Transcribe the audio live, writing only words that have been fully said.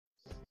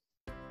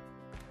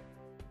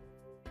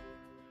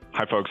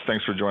Hi, folks.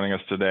 Thanks for joining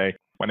us today.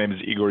 My name is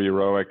Igor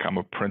Yarowic. I'm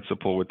a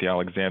principal with the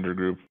Alexander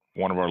Group,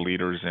 one of our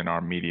leaders in our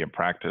media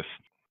practice.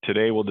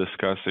 Today, we'll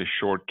discuss a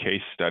short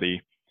case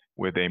study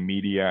with a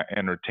media,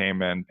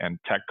 entertainment, and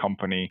tech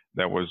company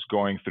that was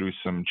going through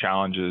some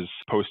challenges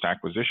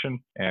post-acquisition,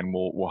 and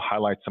we'll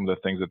highlight some of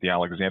the things that the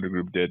Alexander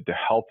Group did to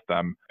help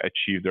them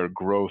achieve their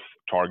growth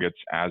targets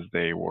as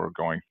they were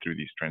going through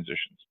these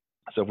transitions.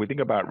 So if we think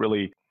about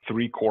really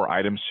three core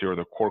items here,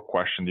 the core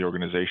question the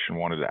organization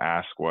wanted to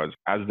ask was,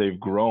 as they've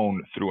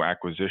grown through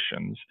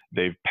acquisitions,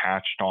 they've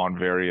patched on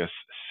various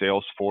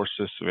sales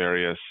forces,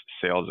 various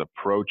sales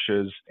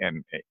approaches,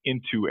 and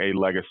into a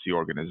legacy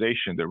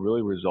organization that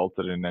really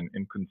resulted in an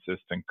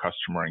inconsistent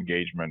customer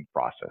engagement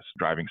process,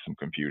 driving some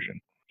confusion.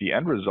 The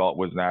end result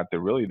was that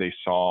they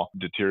saw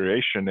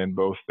deterioration in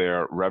both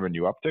their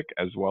revenue uptick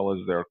as well as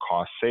their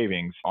cost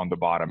savings on the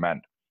bottom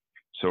end.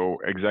 So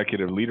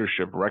executive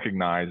leadership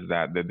recognized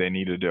that they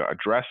needed to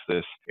address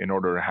this in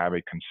order to have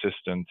a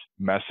consistent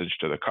message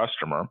to the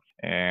customer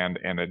and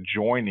a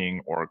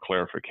joining or a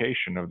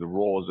clarification of the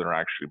roles that are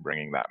actually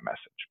bringing that message.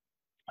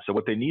 So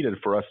what they needed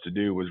for us to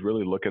do was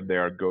really look at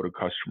their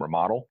go-to-customer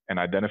model and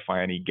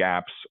identify any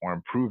gaps or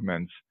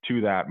improvements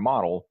to that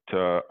model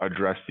to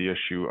address the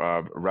issue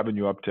of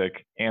revenue uptick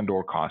and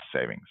or cost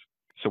savings.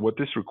 So what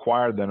this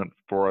required then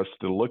for us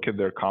to look at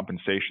their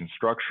compensation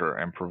structure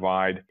and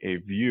provide a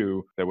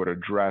view that would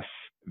address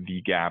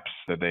the gaps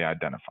that they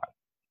identified.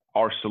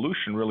 Our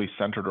solution really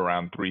centered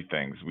around three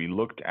things. We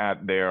looked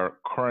at their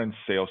current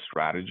sales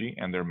strategy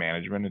and their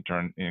management,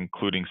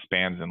 including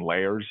spans and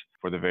layers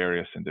for the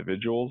various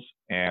individuals,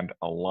 and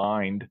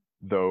aligned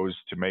those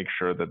to make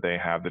sure that they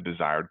have the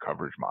desired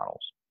coverage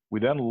models. We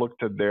then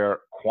looked at their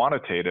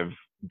quantitative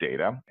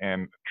data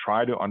and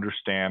try to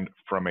understand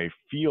from a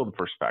field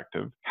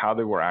perspective how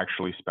they were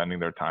actually spending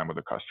their time with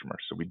the customer.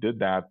 So we did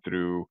that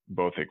through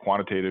both a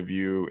quantitative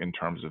view in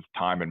terms of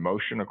time and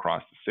motion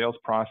across the sales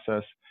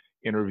process,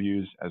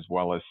 interviews, as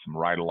well as some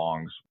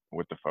ride-alongs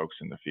with the folks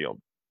in the field.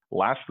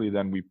 Lastly,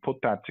 then we put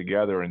that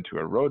together into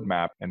a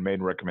roadmap and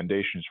made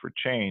recommendations for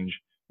change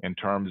in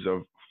terms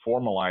of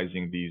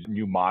formalizing these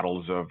new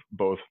models of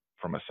both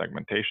from a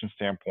segmentation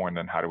standpoint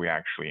and how do we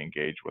actually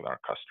engage with our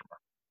customer.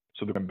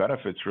 So the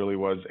benefits really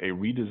was a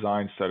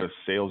redesigned set of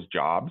sales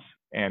jobs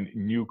and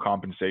new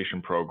compensation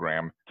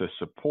program to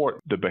support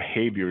the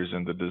behaviors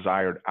and the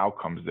desired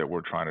outcomes that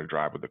we're trying to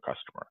drive with the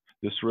customer.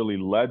 This really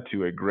led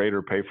to a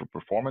greater pay for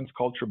performance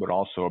culture, but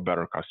also a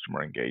better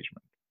customer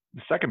engagement.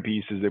 The second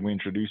piece is that we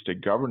introduced a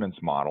governance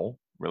model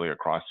really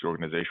across the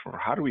organization for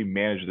how do we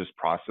manage this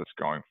process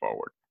going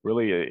forward.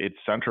 Really, it's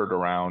centered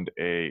around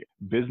a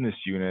business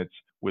unit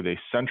with a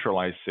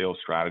centralized sales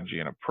strategy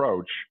and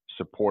approach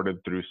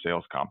supported through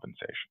sales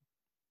compensation.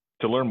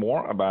 To learn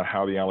more about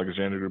how the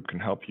Alexander Group can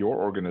help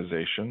your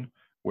organization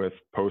with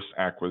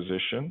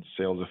post-acquisition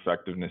sales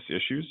effectiveness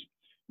issues,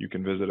 you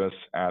can visit us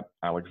at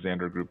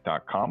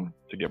alexandergroup.com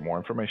to get more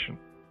information.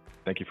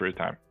 Thank you for your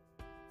time.